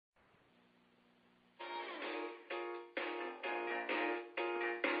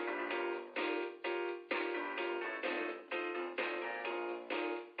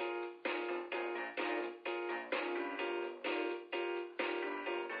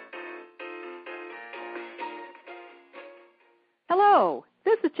Hello,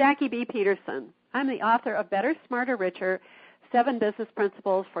 this is Jackie B. Peterson. I'm the author of Better, Smarter, Richer, 7 Business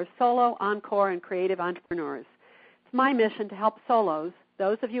Principles for Solo, Encore, and Creative Entrepreneurs. It's my mission to help solos,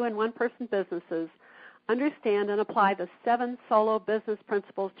 those of you in one-person businesses, understand and apply the 7 solo business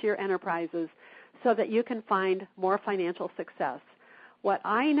principles to your enterprises so that you can find more financial success. What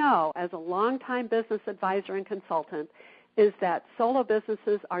I know as a longtime business advisor and consultant is that solo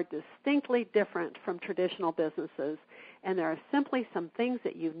businesses are distinctly different from traditional businesses, and there are simply some things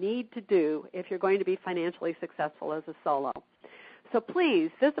that you need to do if you're going to be financially successful as a solo. So please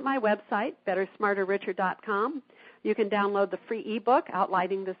visit my website, bettersmarterricher.com. You can download the free ebook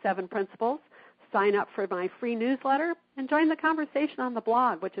outlining the 7 principles, sign up for my free newsletter, and join the conversation on the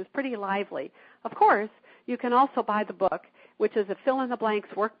blog, which is pretty lively. Of course, you can also buy the book, which is a fill-in-the-blanks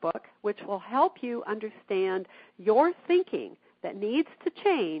workbook, which will help you understand your thinking that needs to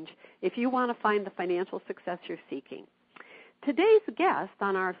change if you want to find the financial success you're seeking. Today's guest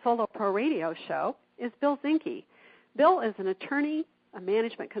on our Solo Pro Radio show is Bill Zinke. Bill is an attorney, a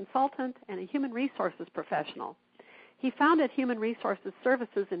management consultant, and a human resources professional. He founded Human Resources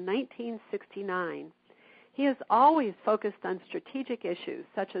Services in 1969. He has always focused on strategic issues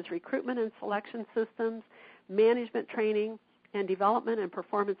such as recruitment and selection systems, management training, and development and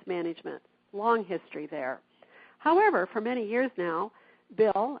performance management. Long history there. However, for many years now,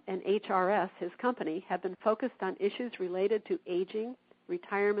 Bill and HRS, his company, have been focused on issues related to aging,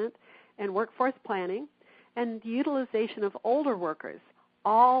 retirement, and workforce planning, and the utilization of older workers,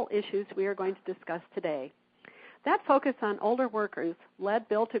 all issues we are going to discuss today. That focus on older workers led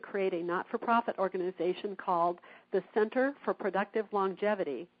Bill to create a not-for-profit organization called the Center for Productive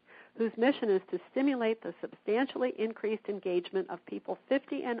Longevity, whose mission is to stimulate the substantially increased engagement of people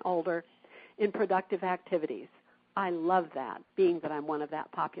 50 and older in productive activities. I love that, being that I'm one of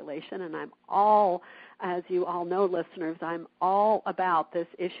that population, and I'm all, as you all know, listeners, I'm all about this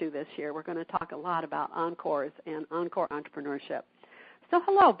issue this year. We're going to talk a lot about encores and encore entrepreneurship. So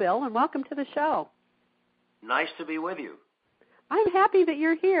hello, Bill, and welcome to the show. Nice to be with you. I'm happy that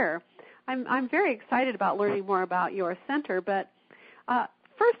you're here. I'm very excited about learning more about your center, but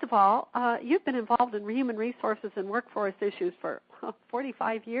first of all, you've been involved in human resources and workforce issues for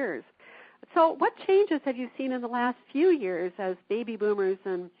 45 years. So what changes have you seen in the last few years as baby boomers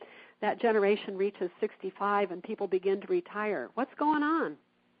and that generation reaches 65 and people begin to retire? What's going on?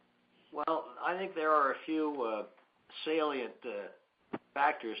 Well, I think there are a few salient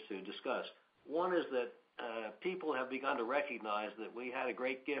factors to discuss. One is that people have begun to recognize that we had a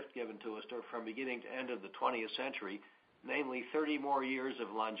great gift given to us from beginning to end of the 20th century, namely 30 more years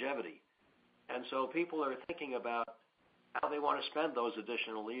of longevity. And so people are thinking about how they want to spend those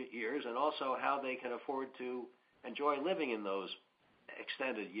additional years and also how they can afford to enjoy living in those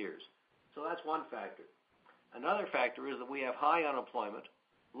extended years. So that's one factor. Another factor is that we have high unemployment,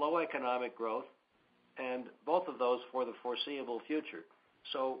 low economic growth, and both of those for the foreseeable future.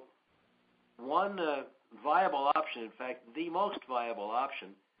 So one viable option, in fact, the most viable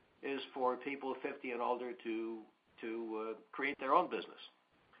option, is for people 50 and older to create their own business.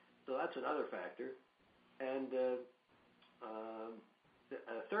 So that's another factor. And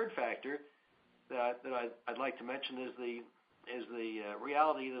a third factor that I'd like to mention is the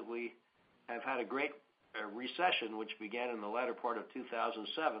reality that we have had a great recession, which began in the latter part of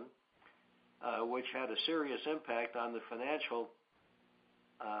 2007, which had a serious impact on the financial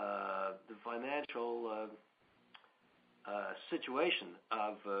situation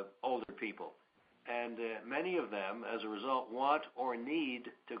of older people. And many of them, as a result, want or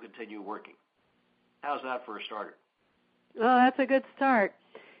need to continue working. How's that for a starter? Oh, that's a good start.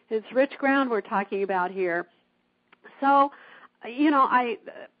 It's rich ground we're talking about here. So,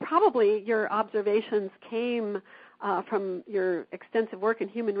 probably your observations came from your extensive work in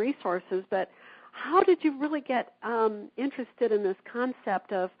human resources, but how did you really get interested in this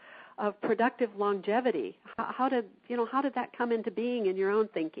concept of productive longevity? How did that come into being in your own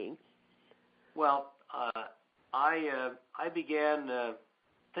thinking? Well, I began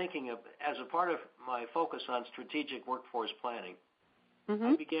thinking of, as a part of my focus on strategic workforce planning,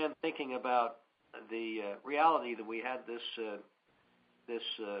 I began thinking about the reality that we had this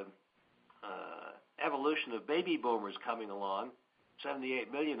evolution of baby boomers coming along,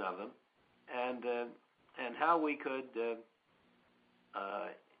 78 million of them, and how we could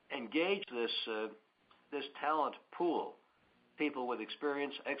engage this talent pool, people with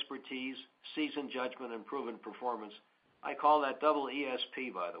experience, expertise, seasoned judgment, and proven performance. I call that double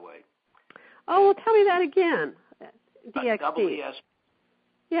ESP, by the way. Oh, well, tell me that again. DXP. Double ESP.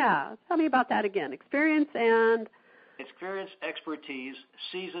 Yeah, tell me about that again. Experience, expertise,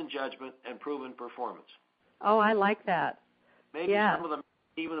 seasoned judgment, and proven performance. Oh, I like that. Maybe yes. some of them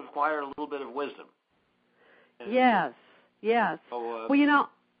even acquire a little bit of wisdom. And yes, yes. So, well,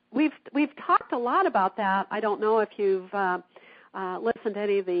 we've talked a lot about that. I don't know if you've listened to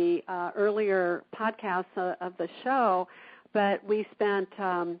any of the earlier podcasts of the show, but we spent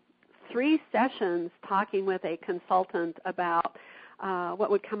 3 sessions talking with a consultant about what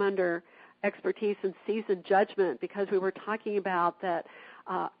would come under expertise and seasoned judgment, because we were talking about that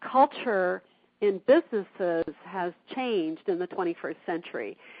culture in businesses has changed in the 21st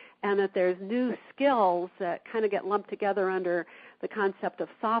century, and that there's new skills that kind of get lumped together under the concept of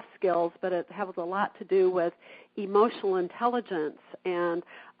soft skills, but it has a lot to do with emotional intelligence and,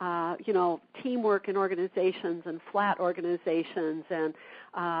 teamwork in organizations and flat organizations, and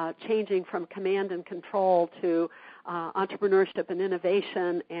changing from command and control to entrepreneurship and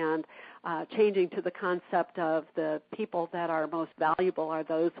innovation, and changing to the concept of the people that are most valuable are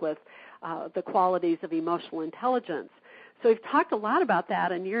those with the qualities of emotional intelligence. So we've talked a lot about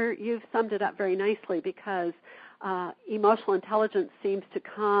that, and you've summed it up very nicely, because emotional intelligence seems to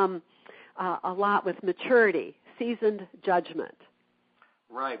come a lot with maturity, seasoned judgment.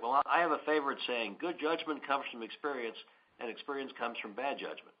 Right. Well, I have a favorite saying: good judgment comes from experience, and experience comes from bad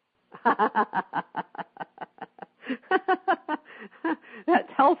judgment. That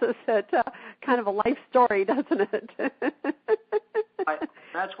tells us that kind of a life story, doesn't it?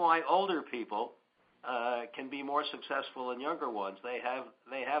 That's why older people can be more successful than younger ones. They have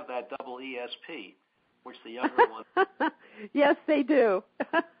that double ESP, which the younger ones. Yes, they do.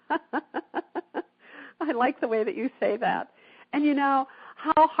 I like the way that you say that. And how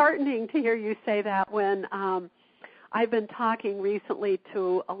heartening to hear you say that when I've been talking recently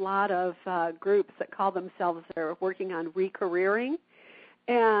to a lot of groups that call themselves, they're working on recareering,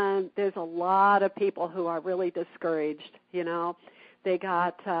 and there's a lot of people who are really discouraged. They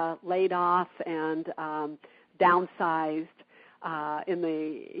got laid off and downsized in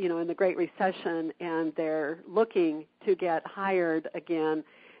the Great Recession, and they're looking to get hired again,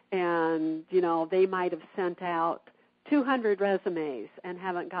 and they might have sent out 200 resumes and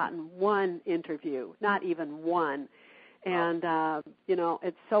haven't gotten one interview, not even one. And,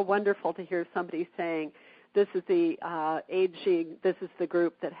 it's so wonderful to hear somebody saying, this is the this is the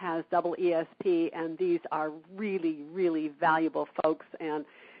group that has double ESP, and these are really, really valuable folks, and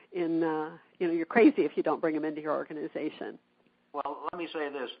you're crazy if you don't bring them into your organization. Well, let me say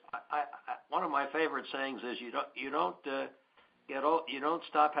this. One of my favorite sayings is you don't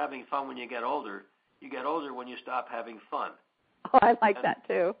stop having fun when you get older. You get older when you stop having fun. Oh, I like that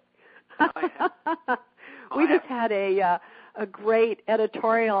too. We just had a great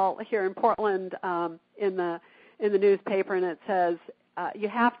editorial here in Portland in the newspaper, and it says you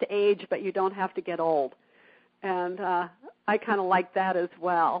have to age, but you don't have to get old. And I kind of like that as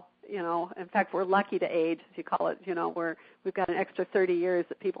well. In fact, we're lucky to age, as you call it. We've got an extra 30 years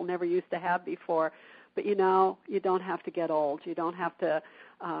that people never used to have before. But you don't have to get old. You don't have to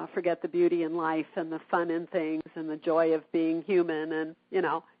forget the beauty in life and the fun in things and the joy of being human. And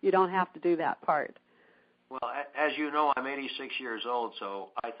you don't have to do that part. Well, as you know, I'm 86 years old,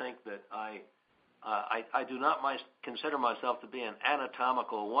 so I think that I do not consider myself to be an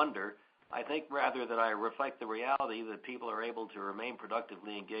anatomical wonder. I think rather that I reflect the reality that people are able to remain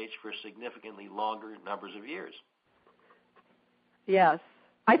productively engaged for significantly longer numbers of years. Yes,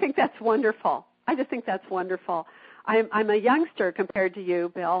 I think that's wonderful. I just think that's wonderful. I'm a youngster compared to you,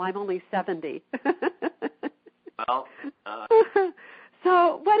 Bill. I'm only 70. Well.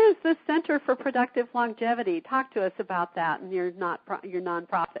 So what is the Center for Productive Longevity? Talk to us about that and your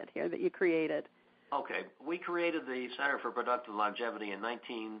nonprofit here that you created. Okay. We created the Center for Productive Longevity in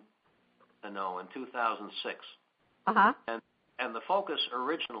 2006. Uh-huh. And the focus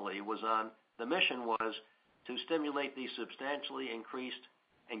originally was on, the mission was to stimulate the substantially increased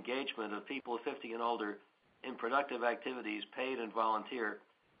engagement of people 50 and older in productive activities, paid and volunteer,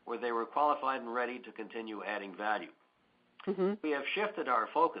 where they were qualified and ready to continue adding value. Mm-hmm. We have shifted our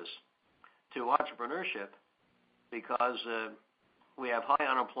focus to entrepreneurship because we have high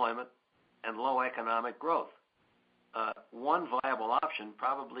unemployment and low economic growth. One viable option,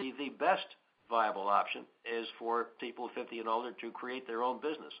 probably the best viable option, is for people 50 and older to create their own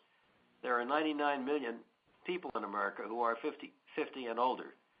business. There are 99 million people in America who are 50 and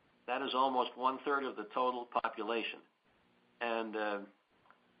older. That is almost one-third of the total population. And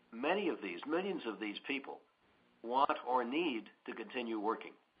millions of these people want or need to continue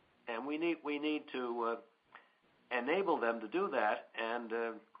working. And we need to enable them to do that. And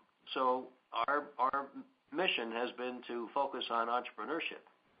so our mission has been to focus on entrepreneurship.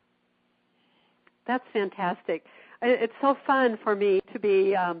 That's fantastic. It's so fun for me to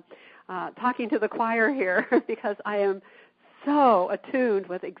be talking to the choir here because I am so attuned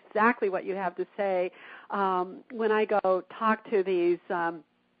with exactly what you have to say. When I go talk to these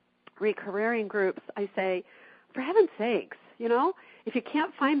recareering groups, I say, for heaven's sakes, if you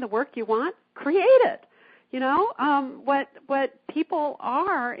can't find the work you want, create it. What people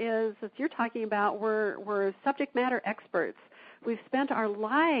are is, as you're talking about, we're subject matter experts. We've spent our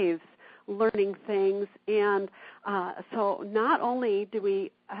lives learning things, and so not only do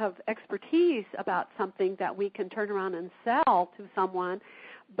we have expertise about something that we can turn around and sell to someone,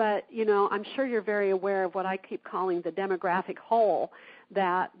 but, I'm sure you're very aware of what I keep calling the demographic hole,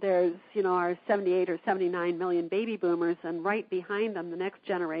 that there's, our 78 or 79 million baby boomers, and right behind them, the next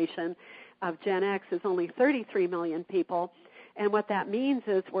generation of Gen X is only 33 million people. And what that means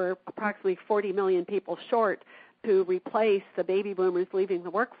is we're approximately 40 million people short to replace the baby boomers leaving the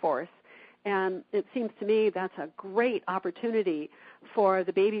workforce. And it seems to me that's a great opportunity for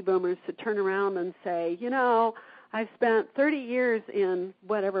the baby boomers to turn around and say, I've spent 30 years in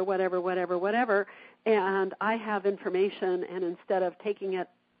whatever, and I have information, and instead of taking it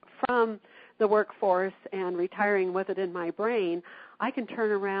from the workforce and retiring with it in my brain, I can turn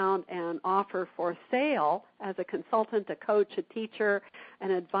around and offer for sale as a consultant, a coach, a teacher,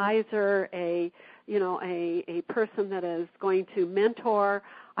 an advisor, a person that is going to mentor.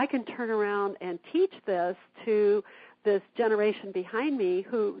 I can turn around and teach this to this generation behind me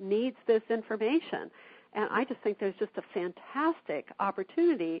who needs this information. And I just think there's just a fantastic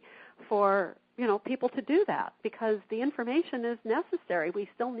opportunity for, people to do that, because the information is necessary. We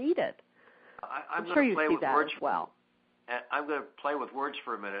still need it. I'm sure you see that as well. I'm going to play with words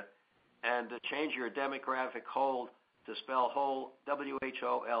for a minute and to change your demographic hole to spell whole,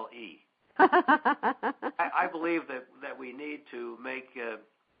 W-H-O-L-E. I believe that we need to make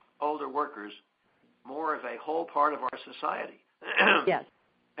older workers more of a whole part of our society. Yes.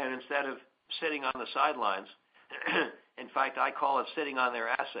 And instead of sitting on the sidelines, in fact, I call it sitting on their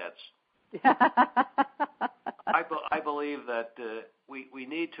assets. I believe that we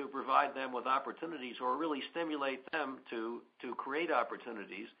need to provide them with opportunities, or really stimulate them to create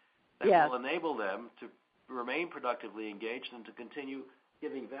opportunities that will enable them to remain productively engaged and to continue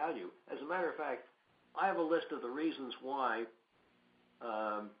giving value. As a matter of fact, I have a list of the reasons why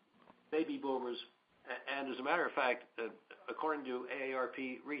baby boomers, and as a matter of fact, according to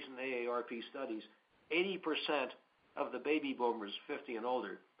recent AARP studies, 80% of the baby boomers 50 and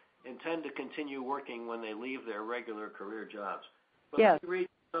older intend to continue working when they leave their regular career jobs. But let me read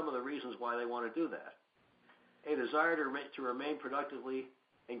some of the reasons why they want to do that. A desire to remain productively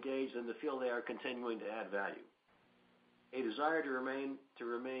engaged in the field they are continuing to add value. A desire to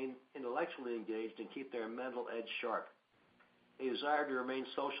remain intellectually engaged and keep their mental edge sharp. A desire to remain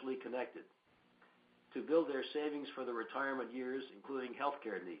socially connected. To build their savings for the retirement years, including health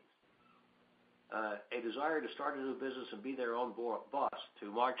care needs. A desire to start a new business and be their own boss,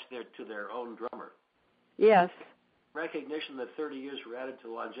 to march to their own drummer. Yes. Recognition that 30 years were added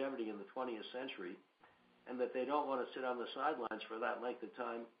to longevity in the 20th century, and that they don't want to sit on the sidelines for that length of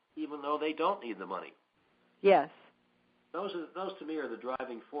time, even though they don't need the money. Yes. Those to me are the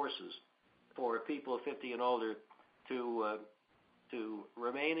driving forces for people 50 and older to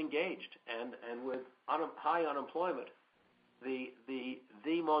remain engaged, and with high unemployment,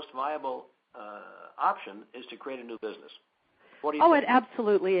 the most viable option is to create a new business. What do you think? It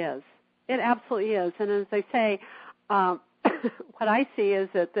absolutely is. It absolutely is. And as I say, what I see is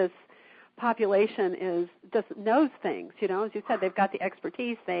that this population just knows things. As you said, they've got the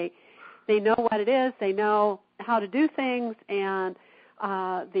expertise. They know what it is. They know how to do things, and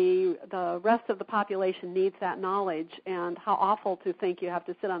the rest of the population needs that knowledge. And how awful to think you have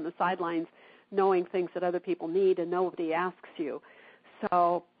to sit on the sidelines knowing things that other people need and nobody asks you.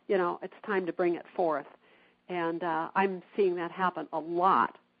 So, it's time to bring it forth. And I'm seeing that happen a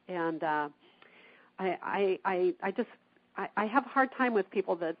lot. And I have a hard time with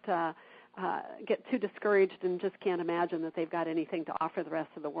people that get too discouraged and just can't imagine that they've got anything to offer the rest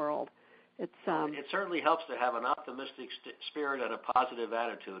of the world. It certainly helps to have an optimistic spirit and a positive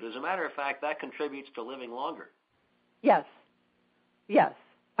attitude. As a matter of fact, that contributes to living longer. Yes.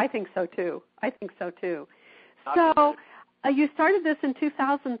 I think so too. So you started this in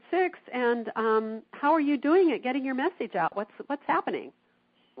 2006, and how are you doing at getting your message out? What's happening?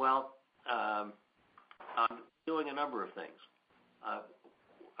 Well, I'm doing a number of things.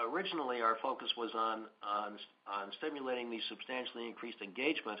 Originally, our focus was on stimulating the substantially increased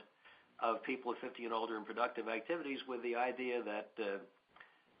engagement of people 50 and older in productive activities, with the idea that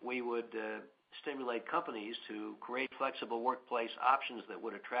we would stimulate companies to create flexible workplace options that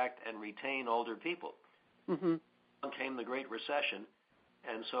would attract and retain older people. Mm-hmm. Came the Great Recession,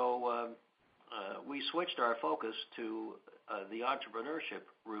 and so we switched our focus to the entrepreneurship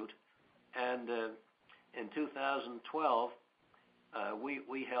route, and in 2012,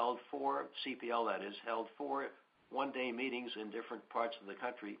 we held four, CPL that is, held four one-day meetings in different parts of the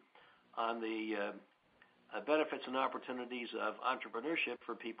country on the benefits and opportunities of entrepreneurship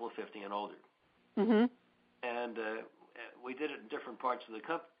for people 50 and older. Mm-hmm. And we did it in different parts of the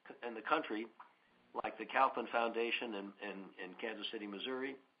country, like the Kaufman Foundation in Kansas City,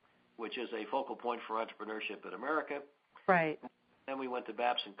 Missouri, which is a focal point for entrepreneurship in America. Right. Then we went to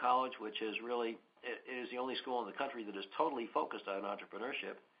Babson College, which is really, it is the only school in the country that is totally focused on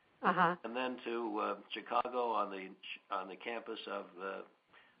entrepreneurship. Uh-huh. And then to Chicago on the campus of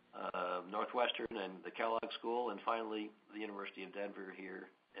Northwestern and the Kellogg School, and finally the University of Denver here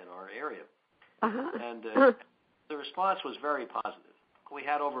in our area. Uh-huh. And the response was very positive. We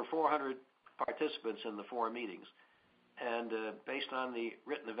had over 400 participants in the four meetings, and based on the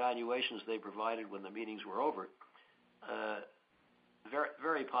written evaluations they provided when the meetings were over, very,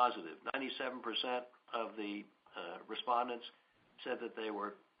 very positive. 97% of the respondents said that they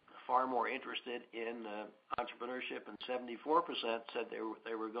were far more interested in entrepreneurship, and 74% said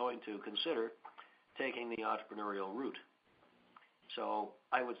they were going to consider taking the entrepreneurial route. So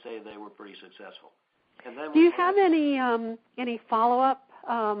I would say they were pretty successful. And then do you have any follow-up,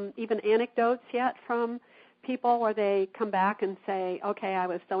 even anecdotes yet from people where they come back and say, okay, I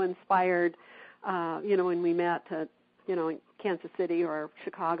was so inspired, when we met at, in Kansas City or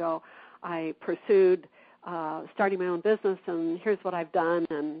Chicago, I pursued starting my own business, and here's what I've done,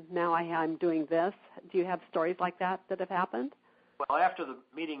 and now I'm doing this. Do you have stories like that have happened? Well, after the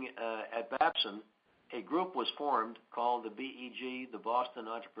meeting at Babson, a group was formed called the BEG, the Boston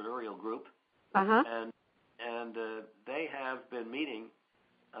Entrepreneurial Group. Uh-huh. And they have been meeting.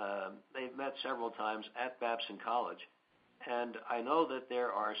 They've met several times at Babson College. And I know that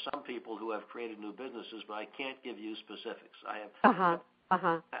there are some people who have created new businesses, but I can't give you specifics. I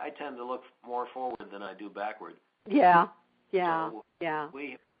tend to look more forward than I do backward. Yeah. So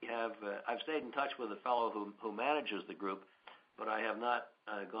we have. I've stayed in touch with a fellow who manages the group, but I have not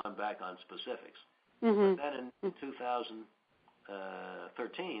gone back on specifics. Mm-hmm. But then in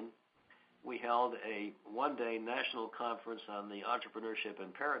 2013, we held a one-day national conference on the entrepreneurship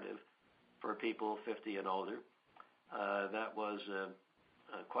imperative for people 50 and older. That was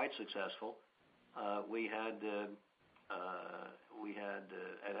quite successful. We had an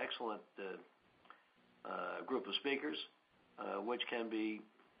excellent group of speakers, which can be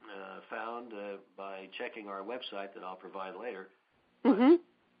found by checking our website that I'll provide later. Mm-hmm.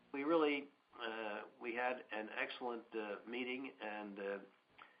 We really we had an excellent meeting, and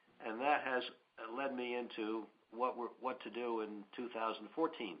that has led me into what to do in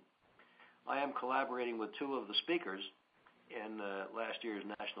 2014. I am collaborating with two of the speakers in last year's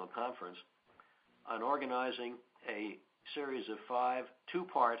national conference on organizing a series of 5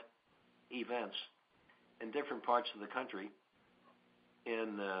 two-part events in different parts of the country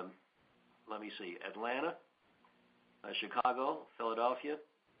in, Atlanta, Chicago, Philadelphia,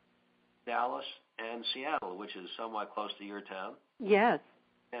 Dallas, and Seattle, which is somewhat close to your town. Yes.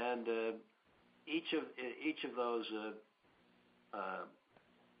 And each of those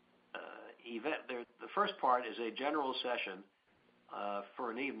the first part is a general session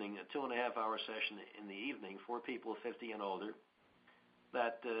for an evening, a 2.5-hour session in the evening for people 50 and older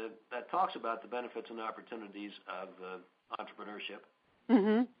that talks about the benefits and opportunities of entrepreneurship.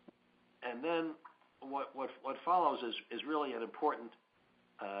 Mm-hmm. And then what follows is really an important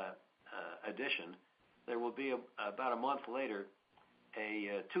addition. There will be about a month later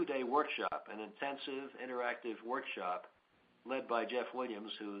a 2-day workshop, an intensive interactive workshop led by Jeff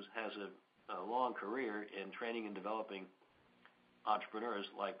Williams, who has a long career in training and developing entrepreneurs,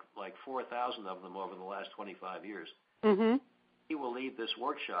 like 4,000 of them over the last 25 years. Mm-hmm. He will lead this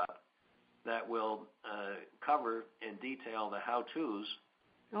workshop that will cover in detail the how-tos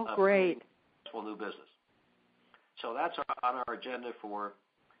of a successful new business. So that's on our agenda for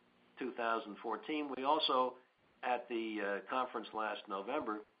 2014. We also, at the conference last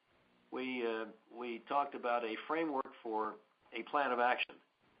November, we talked about a framework for a plan of action.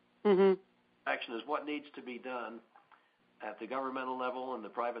 Mm-hmm. Action is what needs to be done at the governmental level and the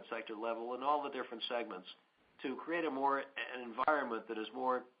private sector level and all the different segments to create an environment that is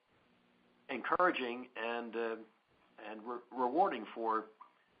more encouraging and rewarding for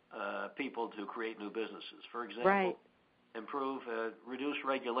people to create new businesses. For example, reduce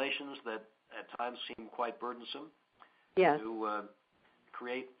regulations that at times seem quite burdensome. Yes. To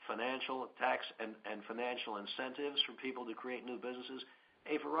create financial tax and financial incentives for people to create new businesses.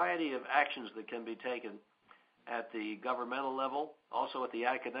 A variety of actions that can be taken at the governmental level, also at the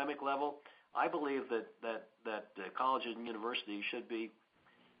academic level. I believe that colleges and universities should be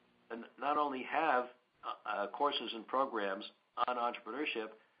not only have courses and programs on entrepreneurship,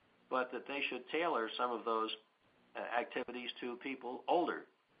 but that they should tailor some of those activities to people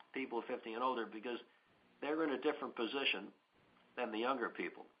 50 and older, because they're in a different position than the younger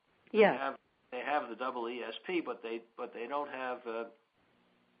people. Yes. They have the double ESP, but they don't have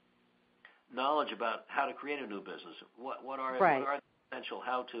knowledge about how to create a new business. What are the essential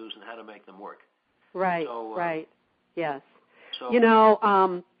how-tos and how to make them work? Right. So, right. Yes. So, you know,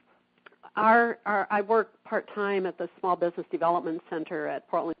 I work part-time at the Small Business Development Center at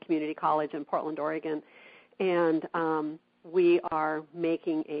Portland Community College in Portland, Oregon, and we are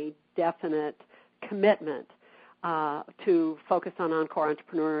making a definite commitment to focus on Encore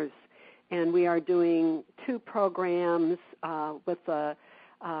Entrepreneurs. And we are doing 2 programs with the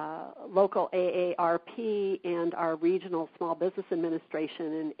local AARP and our regional Small Business Administration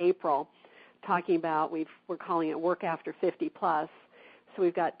in April, talking about, we're calling it Work After 50 Plus. So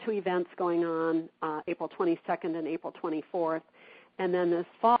we've got 2 events going on, April 22nd and April 24th. And then this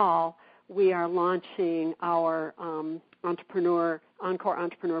fall, we are launching our Encore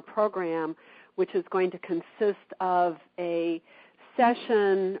Entrepreneur program, which is going to consist of a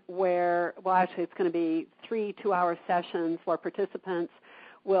session where, well, actually it's going to be 3 2-hour sessions where participants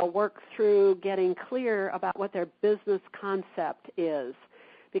will work through getting clear about what their business concept is.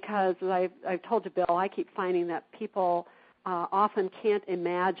 Because as I've told you, Bill, I keep finding that people often can't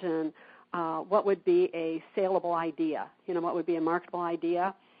imagine what would be a saleable idea, what would be a marketable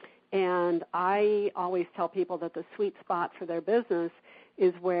idea. And I always tell people that the sweet spot for their business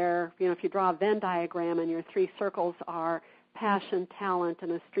is where, if you draw a Venn diagram and your 3 circles are passion, talent,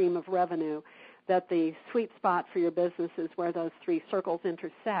 and a stream of revenue, that the sweet spot for your business is where those 3 circles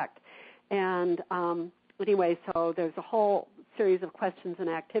intersect. And anyway, so there's a whole series of questions and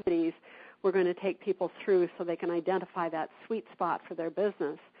activities we're going to take people through so they can identify that sweet spot for their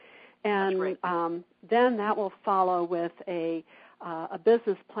business. And then that will follow with a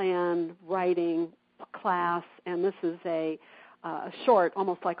business plan writing class, and this is a short,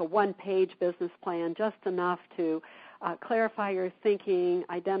 almost like a 1-page business plan, just enough to clarify your thinking,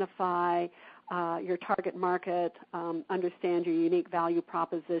 identify your target market, understand your unique value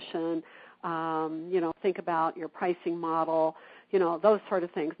proposition, think about your pricing model, those sort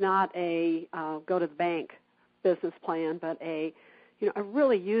of things. Not a go to the bank business plan, but a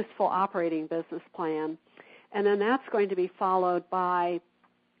really useful operating business plan. And then that's going to be followed by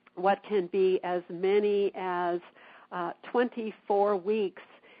what can be as many as 24 weeks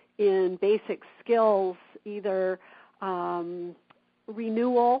in basic skills, either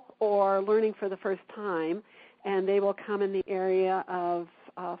renewal or learning for the first time, and they will come in the area of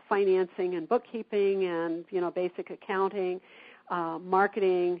financing and bookkeeping and basic accounting,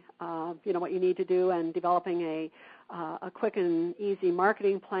 marketing, what you need to do, and developing a quick and easy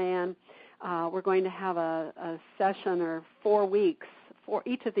marketing plan. We're going to have a session or 4 weeks. For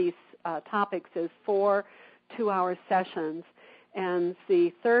each of these topics is 4 2-hour sessions, and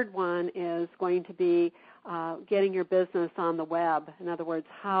the third one is going to be getting your business on the web. In other words,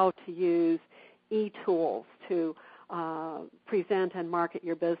 how to use e-tools to present and market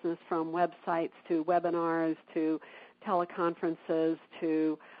your business, from websites to webinars to teleconferences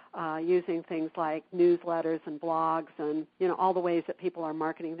to using things like newsletters and blogs and, all the ways that people are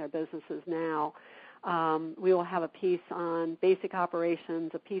marketing their businesses now. We will have a piece on basic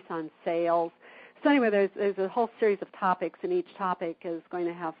operations, a piece on sales. So anyway, there's a whole series of topics, and each topic is going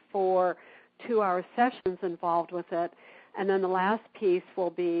to have 4 2-hour sessions involved with it. And then the last piece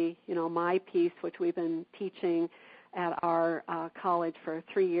will be, my piece, which we've been teaching at our college for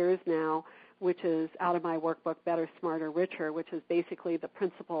 3 years now, which is out of my workbook, Better, Smarter, Richer, which is basically the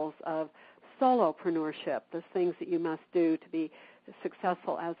principles of solopreneurship, the things that you must do to be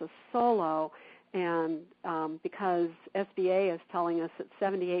successful as a solo. And because SBA is telling us that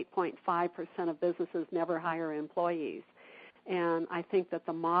 78.5% of businesses never hire employees. And I think that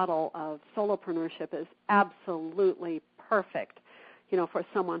the model of solopreneurship is absolutely perfect, for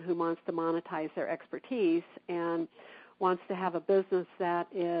someone who wants to monetize their expertise and wants to have a business that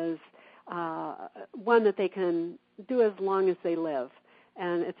is one that they can do as long as they live.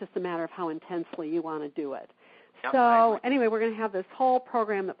 And it's just a matter of how intensely you want to do it. Yep, so anyway, we're going to have this whole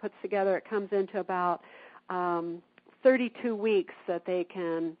program that puts together, it comes into about 32 weeks that they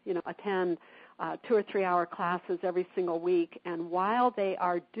can, attend 2 or 3 hour classes every single week. And while they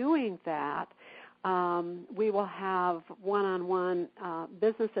are doing that, we will have one-on-one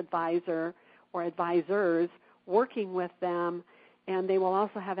business advisor or advisors working with them, and they will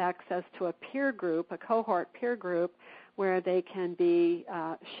also have access to a peer group, a cohort peer group, where they can be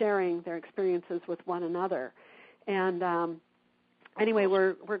sharing their experiences with one another. And anyway,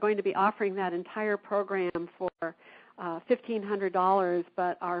 we're going to be offering that entire program for $1,500,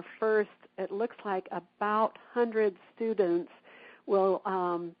 but our first, it looks like about 100 students will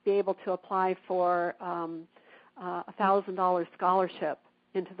be able to apply for a $1,000 scholarship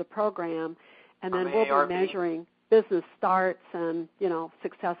into the program, and then we'll be measuring business starts and,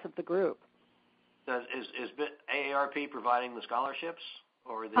 success of the group. Is AARP providing the scholarships?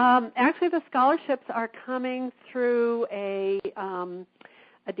 Or actually, the scholarships are coming through a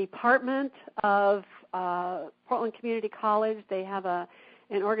department of Portland Community College. They have an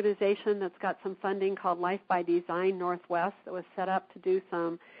organization that's got some funding called Life by Design Northwest that was set up to do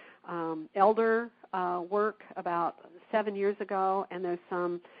some elder work about 7 years ago, and there's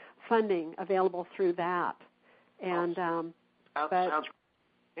some funding available through that. And sounds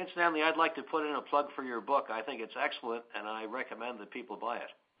incidentally, I'd like to put in a plug for your book. I think it's excellent, and I recommend that people buy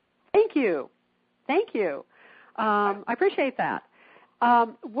it. Thank you. I appreciate that.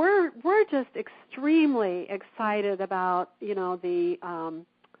 We're just extremely excited about the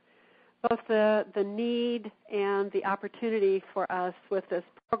both the need and the opportunity for us with this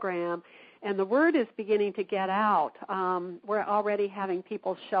program, and the word is beginning to get out. We're already having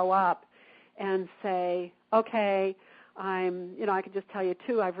people show up and say, okay, I can just tell you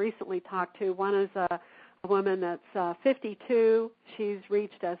two I've recently talked to. One is a woman that's 52. She's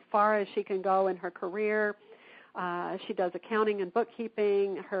reached as far as she can go in her career. She does accounting and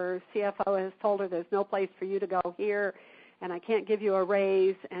bookkeeping. Her CFO has told her there's no place for you to go here, and I can't give you a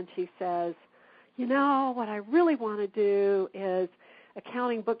raise. And she says, what I really want to do is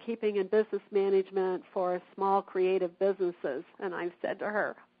accounting, bookkeeping, and business management for small creative businesses. And I've said to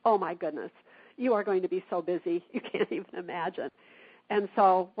her, oh, my goodness, you are going to be so busy, you can't even imagine. And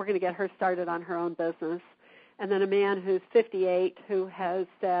so we're going to get her started on her own business. And then a man who's 58 who has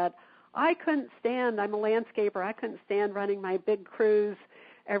said, I'm a landscaper, I couldn't stand running my big crews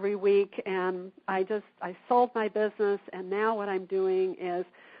every week, and I sold my business, and now what I'm doing is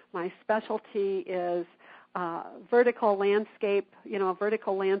my specialty is vertical landscape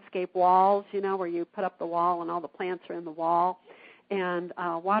walls, where you put up the wall and all the plants are in the wall, and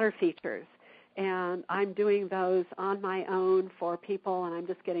water features. And I'm doing those on my own for people, and I'm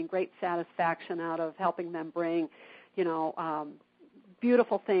just getting great satisfaction out of helping them bring,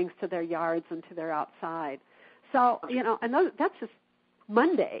 beautiful things to their yards and to their outside. So, and that's just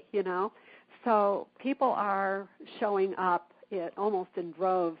Monday, So people are showing up almost in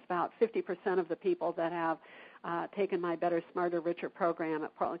droves. About 50% of the people that have taken my Better, Smarter, Richer program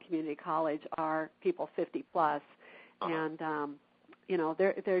at Portland Community College are people 50 plus. And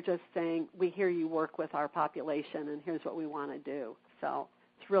they're just saying, we hear you work with our population, and here's what we want to do. So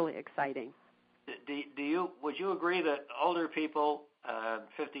it's really exciting. Would you agree that older people,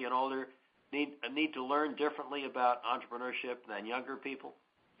 50 and older, need to learn differently about entrepreneurship than younger people?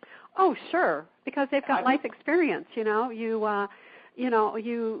 Oh, sure, because they've got life experience. They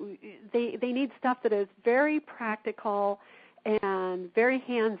need stuff that is very practical and very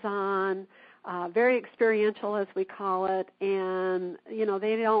hands-on. Very experiential, as we call it, and,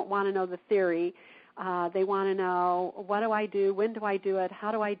 they don't want to know the theory. They want to know, what do I do, when do I do it,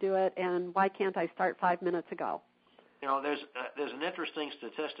 how do I do it, and why can't I start 5 minutes ago? There's an interesting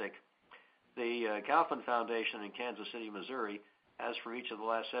statistic. The Kaufman Foundation in Kansas City, Missouri, has for each of the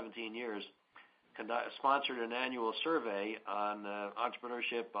last 17 years sponsored an annual survey on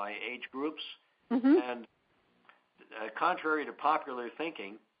entrepreneurship by age groups. Mm-hmm. And contrary to popular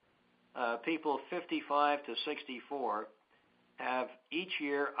thinking, people 55 to 64 have each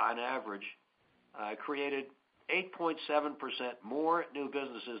year, on average, created 8.7% more new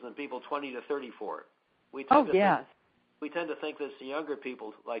businesses than people 20 to 34. We tend to think that it's the younger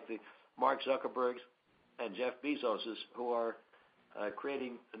people, like the Mark Zuckerbergs and Jeff Bezoses, who are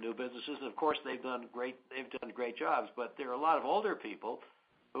creating new businesses. And of course, they've done great jobs. But there are a lot of older people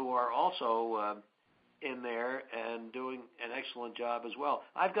who are also in there and doing an excellent job as well.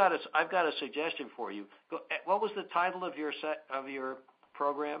 I've got a suggestion for you. What was the title of your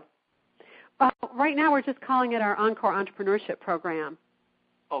program? Right now, we're just calling it our Encore Entrepreneurship Program.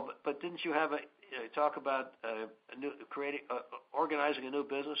 Oh, but didn't you have talk about organizing a new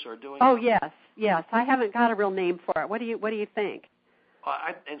business or doing? Oh, yes. I haven't got a real name for it. What do you think?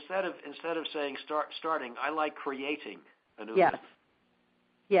 Instead of saying starting, I like creating a new business.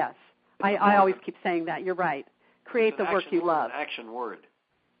 Yes. I always keep saying that. You're right. Create the work you love. An action word.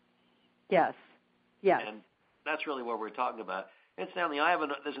 Yes. And that's really what we're talking about. Incidentally,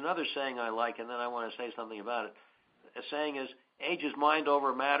 there's another saying I like, and then I want to say something about it. The saying is, age is mind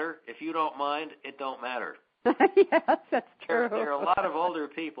over matter. If you don't mind, it don't matter. Yes, that's true. There are a lot of older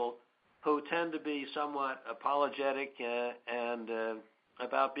people who tend to be somewhat apologetic and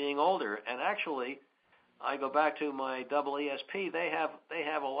about being older. And actually, I go back to my double ESP. They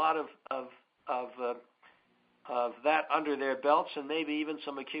have a lot of that under their belts, and maybe even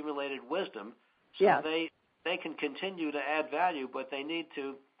some accumulated wisdom. So yes. they can continue to add value, but they need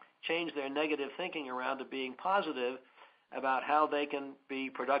to change their negative thinking around to being positive about how they can be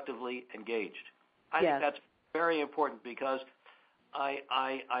productively engaged. I think that's very important, because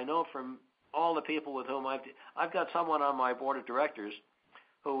I know from all the people with whom I've got someone on my board of directors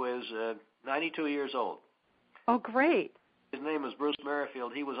who is 92 years old. Oh, great. His name is Bruce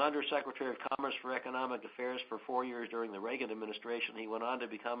Merrifield. He was Undersecretary of Commerce for Economic Affairs for 4 years during the Reagan administration. He went on to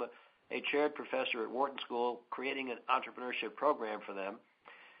become a chaired professor at Wharton School, creating an entrepreneurship program for them.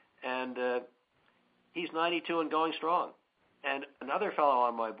 And he's 92 and going strong. And another fellow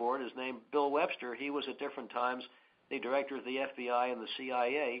on my board is named Bill Webster. He was at different times the director of the FBI and the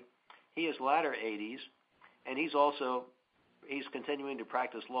CIA. He is latter 80s, and he's continuing to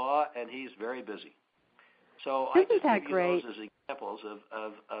practice law, and he's very busy. So I just give you those as examples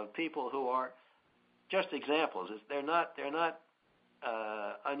of people who are just examples. They're not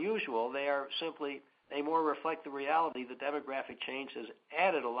unusual. They are simply, they more reflect the reality that demographic change has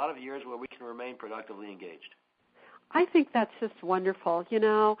added a lot of years where we can remain productively engaged. I think that's just wonderful. You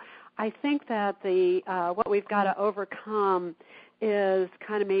know, I think that what we've got to overcome is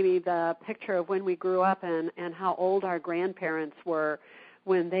kind of maybe the picture of when we grew up and how old our grandparents were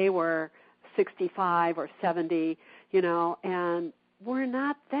when they were 65 or 70, you know, and we're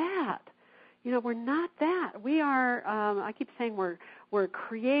not that. You know, we're not that. We are, I keep saying we're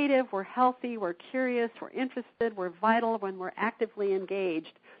creative, we're healthy, we're curious, we're interested, we're vital when we're actively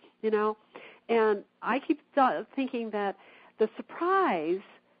engaged, you know. And I keep thinking that the surprise,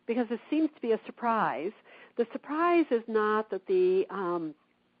 because this seems to be a surprise, the surprise is not that the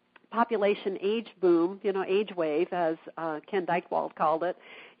population age boom, you know, age wave, as Ken Dykewald called it,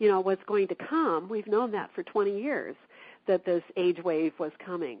 you know, was going to come. We've known that for 20 years, that this age wave was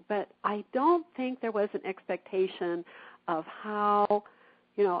coming. But I don't think there was an expectation of how,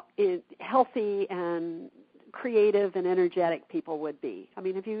 you know, healthy and creative and energetic people would be. I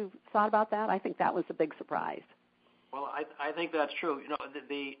mean, have you thought about that? I think that was a big surprise. Well, I think that's true. You know,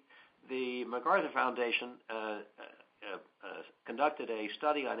 the MacArthur Foundation conducted a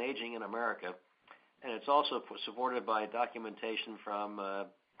study on aging in America, and it's also supported by documentation from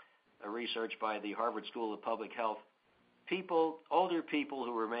research by the Harvard School of Public Health. Older people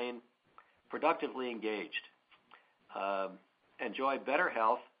who remain productively engaged enjoy better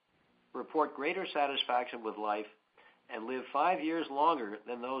health, report greater satisfaction with life, and live 5 years longer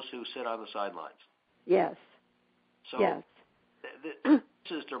than those who sit on the sidelines. Yes. So yes. This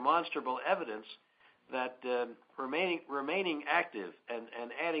is demonstrable evidence that remaining active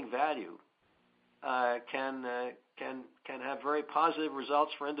and adding value can have very positive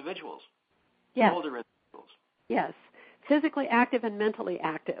results for individuals, yes. older individuals. Yes, physically active and mentally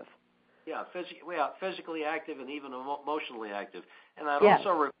active. Yeah, physically active and even emotionally active. And that yes.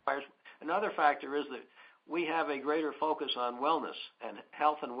 also requires, another factor is that we have a greater focus on wellness and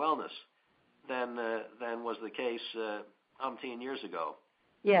health and wellness than was the case umpteen years ago.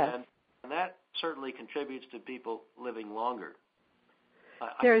 Yes. And that certainly contributes to people living longer.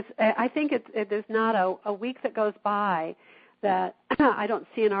 I think there's not a week that goes by that I don't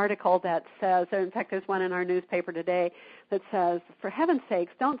see an article that says, in fact, there's one in our newspaper today that says, for heaven's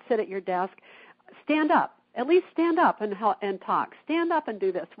sakes, don't sit at your desk. Stand up. At least stand up and talk. Stand up and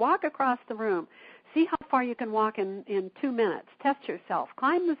do this. Walk across the room. See how far you can walk in 2 minutes. Test yourself.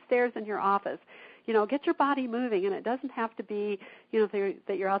 Climb the stairs in your office. You know, get your body moving, and it doesn't have to be, you know,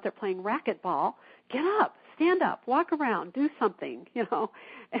 that you're out there playing racquetball. Get up. Stand up. Walk around. Do something, you know.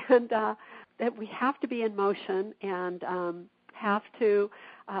 And that we have to be in motion and have to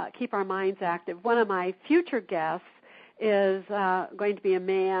keep our minds active. One of my future guests is going to be a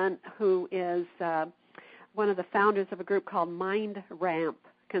man who is one of the founders of a group called Mind Ramp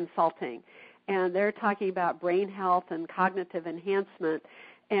Consulting, and they're talking about brain health and cognitive enhancement,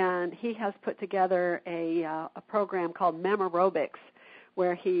 and he has put together a program called Memoaerobics,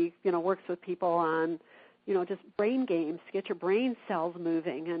 where he, you know, works with people on, you know, just brain games to get your brain cells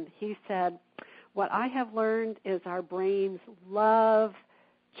moving. And he said, what I have learned is our brains love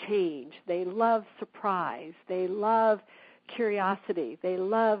change. They love surprise. They love curiosity. They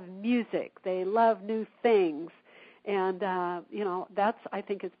love music. They love new things. And, you know, that's, I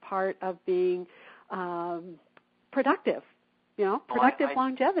think, is part of being productive, you know, productive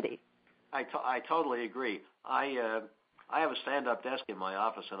longevity. I totally agree. I I have a stand-up desk in my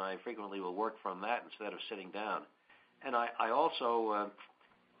office, and I frequently will work from that instead of sitting down. And I also,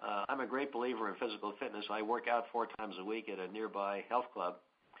 I'm a great believer in physical fitness. I work out 4 times a week at a nearby health club,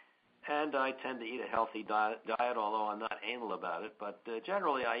 and I tend to eat a healthy diet, although I'm not anal about it. But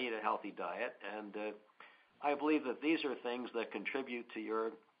generally, I eat a healthy diet, and I believe that these are things that contribute to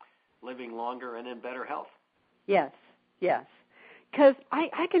your living longer and in better health. Yes, yes. Because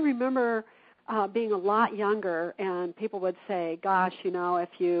I can remember being a lot younger, and people would say, "Gosh, if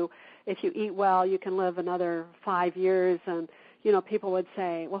you eat well, you can live another 5 years." And people would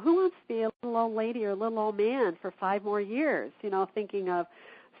say, "Well, who wants to be a little old lady or a little old man for 5 more years?" Thinking of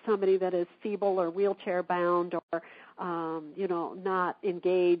somebody that is feeble or wheelchair bound or not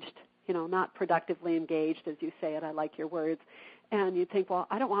engaged, not productively engaged, as you say it. I like your words. And you think, well,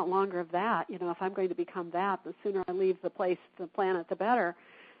 I don't want longer of that. If I'm going to become that, the sooner I leave the planet, the better.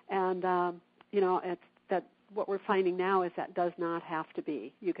 And it's that what we're finding now is that does not have to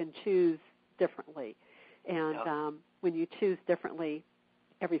be. You can choose differently, and when you choose differently,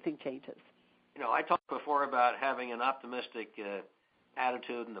 everything changes. I talked before about having an optimistic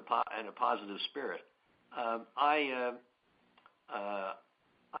attitude and a positive spirit. I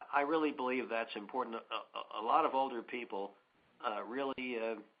really believe that's important. A lot of older people really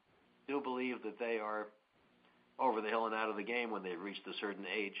do believe that they are over the hill and out of the game when they've reached a certain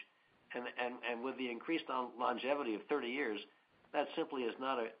age. And with the increased longevity of 30 years, that simply is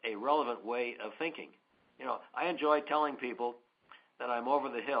not a relevant way of thinking. I enjoy telling people that I'm over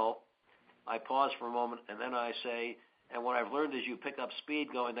the hill. I pause for a moment, and then I say, and what I've learned is you pick up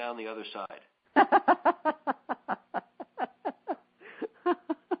speed going down the other side.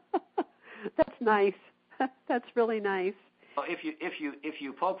 That's nice. That's really nice. Well, if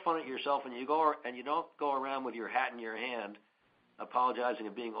you poke fun at yourself and you don't go around with your hat in your hand, apologizing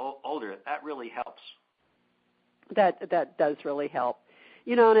and being older, that really helps. That does really help.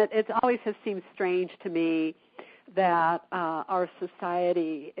 And it always has seemed strange to me that our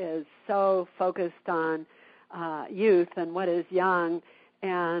society is so focused on youth and what is young,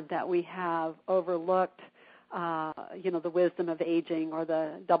 and that we have overlooked, the wisdom of aging, or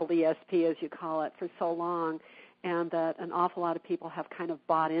the EESP, as you call it, for so long, and that an awful lot of people have kind of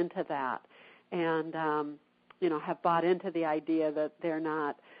bought into that, and have bought into the idea that they're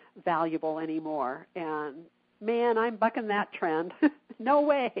not valuable anymore. And man, I'm bucking that trend. No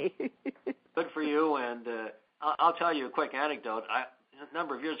way. Good for you. And I'll tell you a quick anecdote. A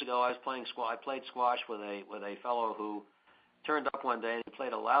number of years ago, I played squash with a fellow who turned up one day and he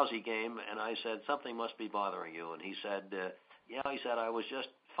played a lousy game. And I said, something must be bothering you. And he said, I was just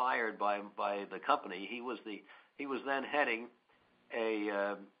fired by the company. He was then heading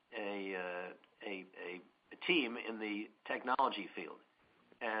a team in the technology field.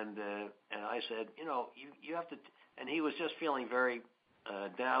 And I said, you have to, and he was just feeling very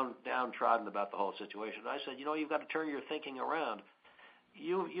downtrodden about the whole situation. I said, you've got to turn your thinking around.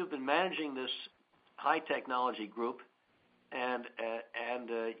 You've been managing this high technology group, and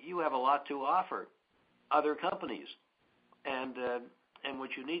you have a lot to offer other companies. And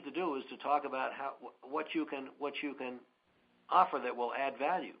what you need to do is to talk about what you can offer that will add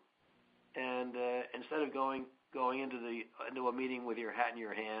value. And instead of going into a meeting with your hat in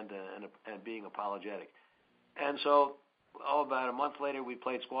your hand and being apologetic. And so, about a month later, we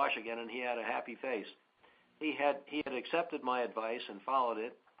played squash again, and he had a happy face. He had accepted my advice and followed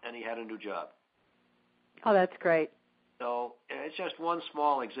it, and he had a new job. Oh, that's great. So it's just one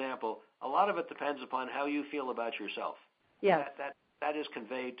small example. A lot of it depends upon how you feel about yourself. Yeah. That is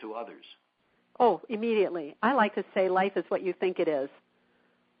conveyed to others. Oh, immediately. I like to say life is what you think it is.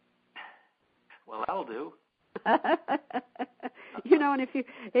 Well, that'll do. And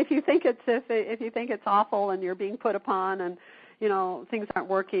if you think it's awful and you're being put upon and things aren't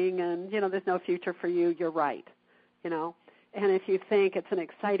working and there's no future for you, you're right. And if you think it's an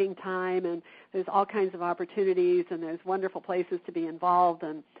exciting time and there's all kinds of opportunities and there's wonderful places to be involved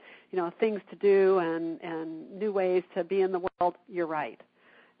and things to do and new ways to be in the world, you're right.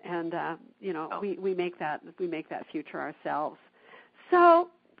 And we make that future ourselves. So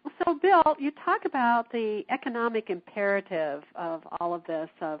Bill, you talk about the economic imperative of all of this,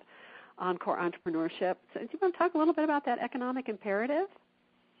 of Encore entrepreneurship. So do you want to talk a little bit about that economic imperative?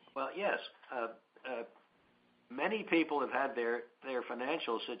 Well, yes. Many people have had their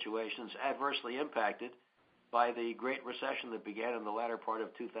financial situations adversely impacted by the Great Recession that began in the latter part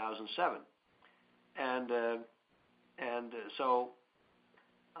of 2007. And so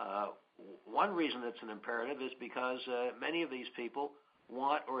one reason it's an imperative is because many of these people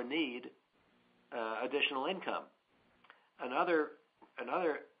want or need additional income. Another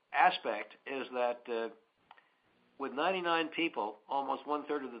aspect is that with 99 people, almost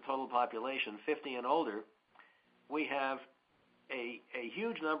one-third of the total population, 50 and older, we have a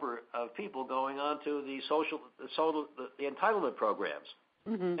huge number of people going on to the entitlement programs.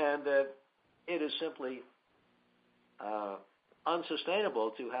 Mm-hmm. And it is simply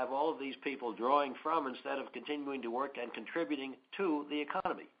unsustainable to have all of these people drawing from instead of continuing to work and contributing to the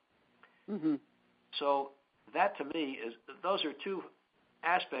economy. Mm-hmm. So that, to me, those are two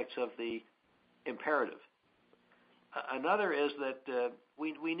aspects of the imperative. Another is that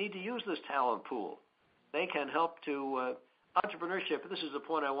we need to use this talent pool. They can help to entrepreneurship. This is the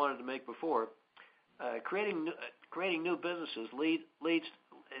point I wanted to make before. Creating new businesses leads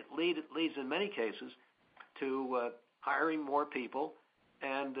in many cases to hiring more people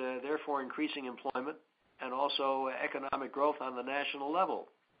and therefore increasing employment and also economic growth on the national level.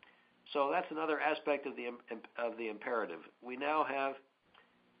 So that's another aspect of the imperative. We now have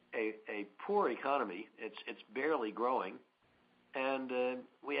a poor economy. It's barely growing, and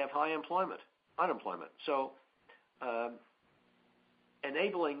we have high unemployment. So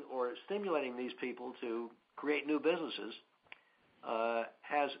enabling or stimulating these people to create new businesses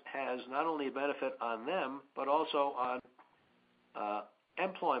has not only a benefit on them, but also on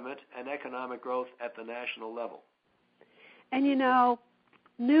employment and economic growth at the national level. And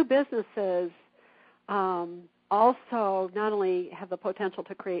new businesses also not only have the potential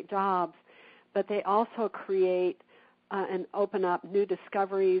to create jobs, but they also create and open up new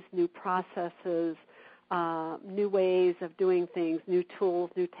discoveries, new processes, new ways of doing things, new tools,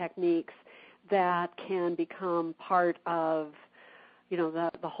 new techniques that can become part of,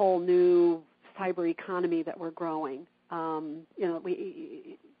 the whole new cyber economy that we're growing.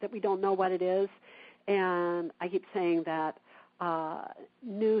 That we don't know what it is, and I keep saying that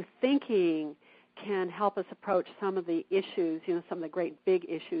new thinking can help us approach some of the issues, some of the great big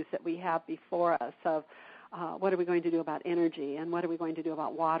issues that we have before us of what are we going to do about energy, and what are we going to do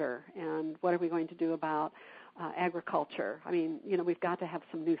about water, and what are we going to do about agriculture. I mean, we've got to have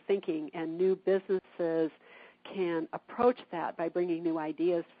some new thinking, and new businesses can approach that by bringing new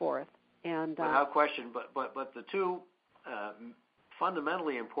ideas forth. And without question, but the two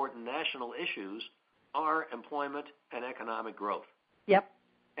fundamentally important national issues are employment and economic growth. Yep.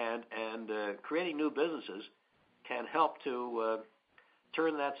 And creating new businesses can help to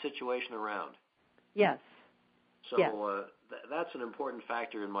turn that situation around. Yes. So yes. That's an important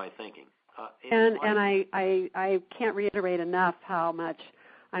factor in my thinking. And I can't reiterate enough how much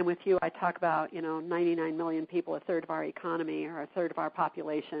I'm with you. I talk about 99 million people, a third of our economy or a third of our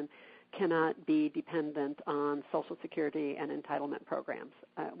population cannot be dependent on Social Security and entitlement programs.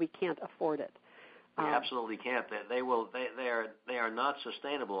 We can't afford it. We absolutely can't. They are not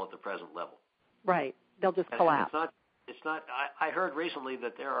sustainable at the present level. Right. They'll just collapse. It's not. I heard recently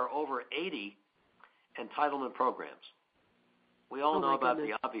that there are over 80 entitlement programs. We all know about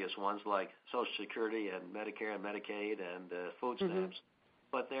the obvious ones like Social Security and Medicare and Medicaid and food stamps. Mm-hmm.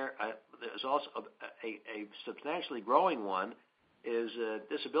 But there's also a substantially growing one is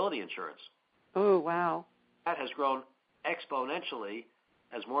disability insurance. Oh, wow. That has grown exponentially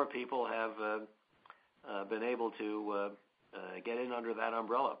as more people have been able to get in under that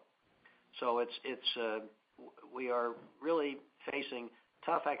umbrella. So we are really facing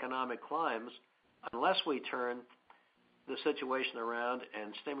tough economic climbs unless we turn the situation around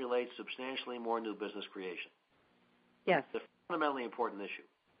and stimulate substantially more new business creation. Yes. It's a fundamentally important issue.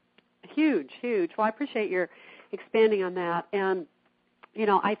 Huge, huge. Well, I appreciate your expanding on that. And,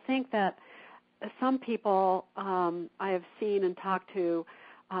 I think that some people I have seen and talked to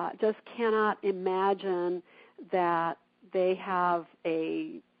just cannot imagine that they have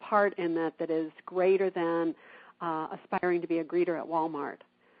a part in that is greater than aspiring to be a greeter at Walmart.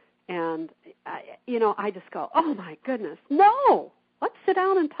 And, I just go, oh, my goodness, no! Let's sit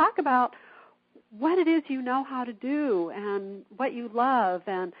down and talk about what it is you know how to do and what you love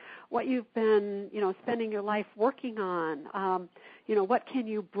and what you've been, spending your life working on. What can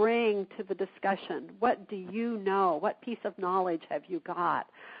you bring to the discussion? What do you know? What piece of knowledge have you got?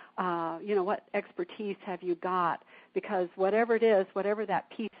 What expertise have you got? Because whatever it is, whatever that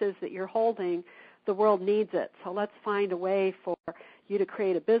piece is that you're holding, the world needs it. So let's find a way for you to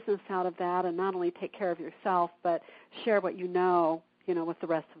create a business out of that and not only take care of yourself, but share what you know, with the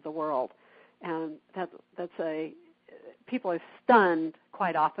rest of the world. And people are stunned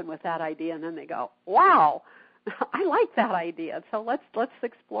quite often with that idea, and then they go, wow, I like that idea. So let's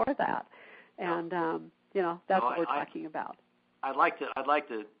explore that. And, that's what we're talking about. I'd like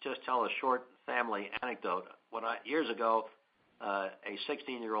to just tell a short family anecdote. Years ago, a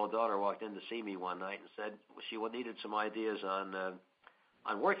 16-year-old daughter walked in to see me one night and said she needed some ideas on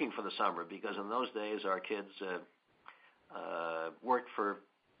working for the summer, because in those days our kids worked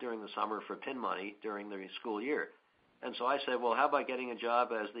during the summer for pin money during the school year. And so I said, well, how about getting a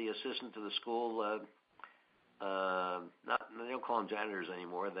job as the assistant to the school, they don't call them janitors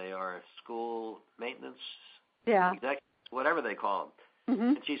anymore. They are school maintenance executives, whatever they call them.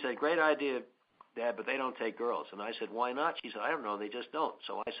 Mm-hmm. And she said, great idea, Dad, but they don't take girls. And I said, why not? She said, I don't know, they just don't.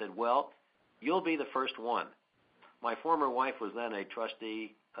 So I said, well, you'll be the first one. My former wife was then a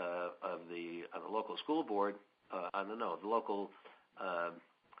trustee of the local school board, the local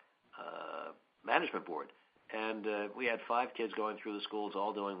management board. And we had 5 kids going through the schools,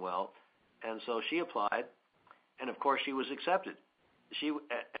 all doing well. And so she applied, and of course she was accepted.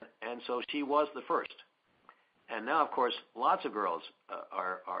 And so she was the first. And now, of course, lots of girls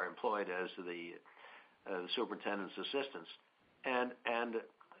are employed as the superintendent's assistants. And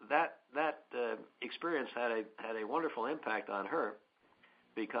that experience had a wonderful impact on her,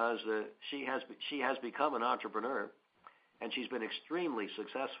 because she has become an entrepreneur, and she's been extremely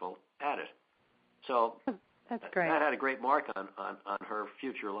successful at it. So that's great. That had a great mark on her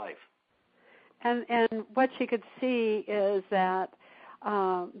future life. And what she could see is that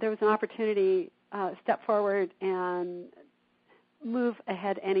there was an opportunity, step forward and move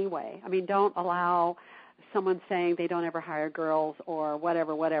ahead anyway. I mean, don't allow someone saying they don't ever hire girls or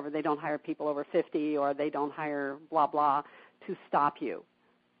whatever, they don't hire people over 50 or they don't hire blah, blah, to stop you.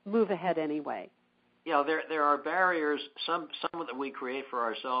 Move ahead anyway. You know, there are barriers, some that we create for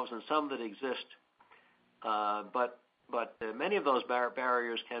ourselves and some that exist. But many of those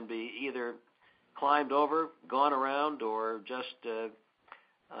barriers can be either climbed over, gone around, or just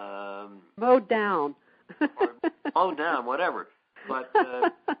mowed down. Or mowed down, whatever. But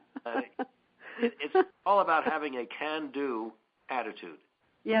it's all about having a can-do attitude.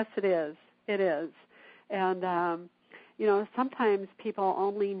 Yes, it is. It is. And, sometimes people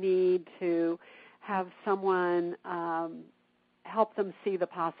only need to have someone help them see the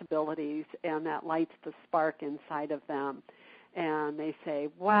possibilities, and that lights the spark inside of them. And they say,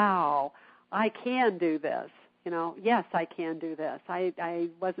 wow, I can do this. Yes, I can do this. I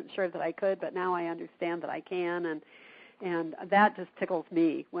wasn't sure that I could, but now I understand that I can, and that just tickles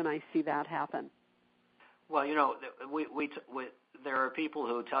me when I see that happen. Well, there are people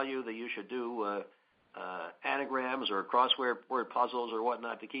who tell you that you should do anagrams or crossword puzzles or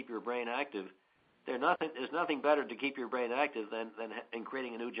whatnot to keep your brain active. There's nothing better to keep your brain active than in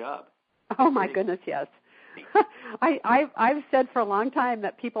creating a new job. Oh my goodness, yes. I've said for a long time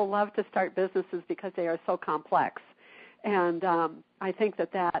that people love to start businesses because they are so complex, and I think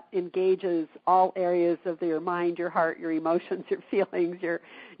that engages all areas of your mind, your heart, your emotions, your feelings, your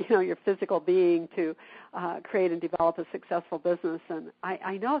physical being to create and develop a successful business. And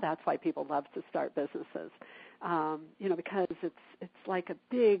I know that's why people love to start businesses, because it's like a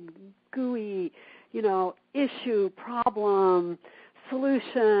big gooey, issue, problem,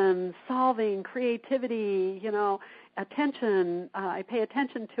 solution, solving, creativity, attention. I pay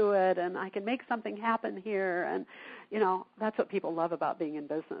attention to it, and I can make something happen here. And, that's what people love about being in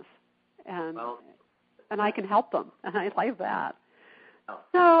business. And I can help them, and I like that.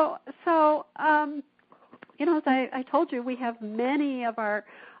 So as I told you, we have many of our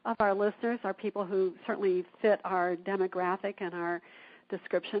listeners are people who certainly fit our demographic and our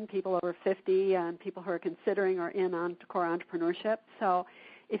description, people over 50 and people who are considering or in core entrepreneurship. So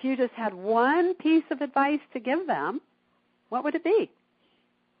if you just had one piece of advice to give them, what would it be?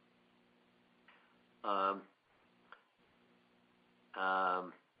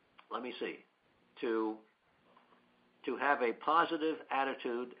 Let me see. To have a positive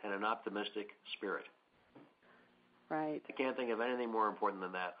attitude and an optimistic spirit. Right. I can't think of anything more important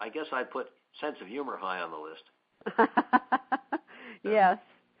than that. I guess I'd put sense of humor high on the list. Yes.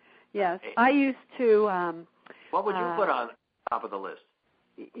 I used to. What would you put on top of the list?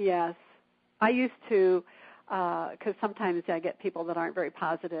 Yes. I used to, because sometimes I get people that aren't very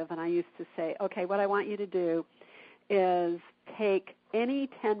positive, and I used to say, okay, what I want you to do is take any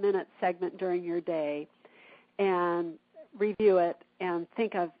 10-minute segment during your day and review it and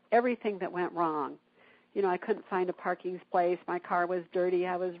think of everything that went wrong. I couldn't find a parking place. My car was dirty.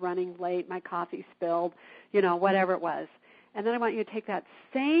 I was running late. My coffee spilled, whatever it was. And then I want you to take that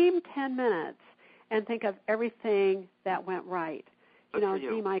same 10 minutes and think of everything that went right.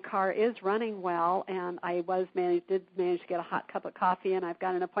 My car is running well, and I did manage to get a hot cup of coffee, and I've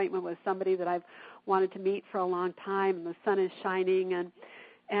got an appointment with somebody that I've wanted to meet for a long time, and the sun is shining. And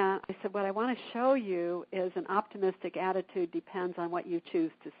I said, what I want to show you is an optimistic attitude depends on what you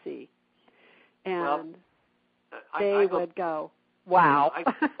choose to see. And they would go, wow. I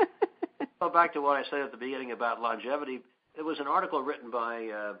go back to what I said at the beginning about longevity. There was an article written by,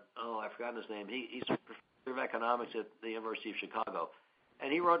 I've forgotten his name. He's a of economics at the University of Chicago.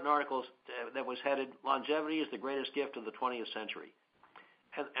 And he wrote an article that was headed, Longevity is the Greatest Gift of the 20th Century.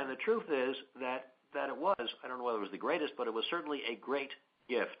 And the truth is that it was, I don't know whether it was the greatest, but it was certainly a great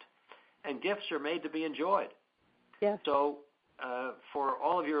gift. And gifts are made to be enjoyed. Yes. So for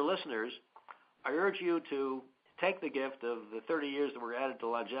all of your listeners, I urge you to take the gift of the 30 years that were added to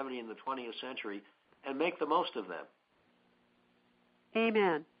longevity in the 20th century and make the most of them.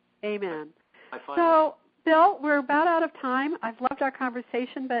 Amen. Amen. So, Bill, we're about out of time. I've loved our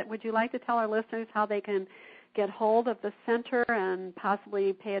conversation, but would you like to tell our listeners how they can get hold of the center and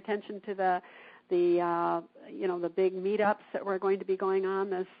possibly pay attention to the big meetups that we're going to be going on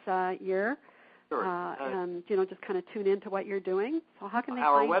this year? Sure. And just kind of tune into what you're doing. So how can they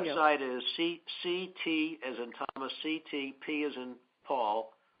our find you? Our website is CT as in Thomas, CTP as in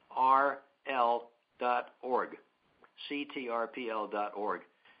Paul, RL.org, CTRPL.org.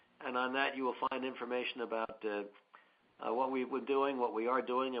 And on that you will find information about what we've been doing, what we are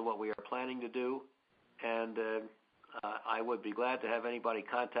doing, and what we are planning to do. And I would be glad to have anybody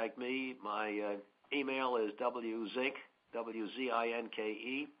contact me. My email is wzinke,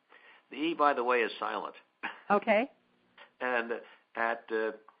 WZINKE. The E, by the way, is silent. Okay. And at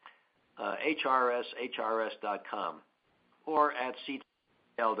hrs.com or at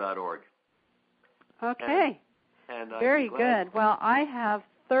ctl.org. Okay. And very good. Well, I have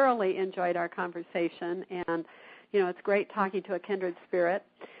thoroughly enjoyed our conversation, and it's great talking to a kindred spirit.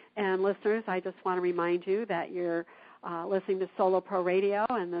 And listeners, I just want to remind you that you're listening to Solo Pro Radio,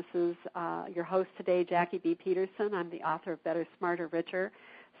 and this is your host today, Jackie B. Peterson. I'm the author of Better, Smarter, Richer,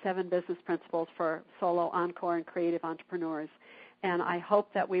 7 Business Principles for Solo, Encore, and Creative Entrepreneurs. And I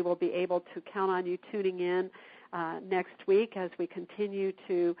hope that we will be able to count on you tuning in next week as we continue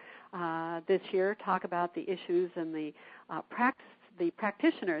to, this year, talk about the issues and the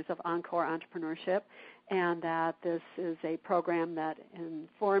practitioners of Encore Entrepreneurship, and that this is a program that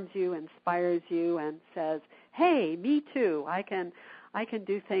informs you, inspires you, and says, hey, me too. I can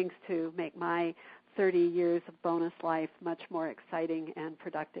do things to make my 30 years of bonus life much more exciting and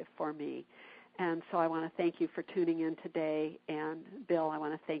productive for me. And so I want to thank you for tuning in today. And, Bill, I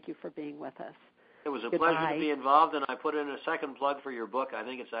want to thank you for being with us. It was a pleasure to be involved, and I put in a second plug for your book. I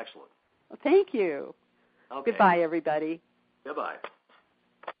think it's excellent. Well, thank you. Okay. Goodbye, everybody. Goodbye.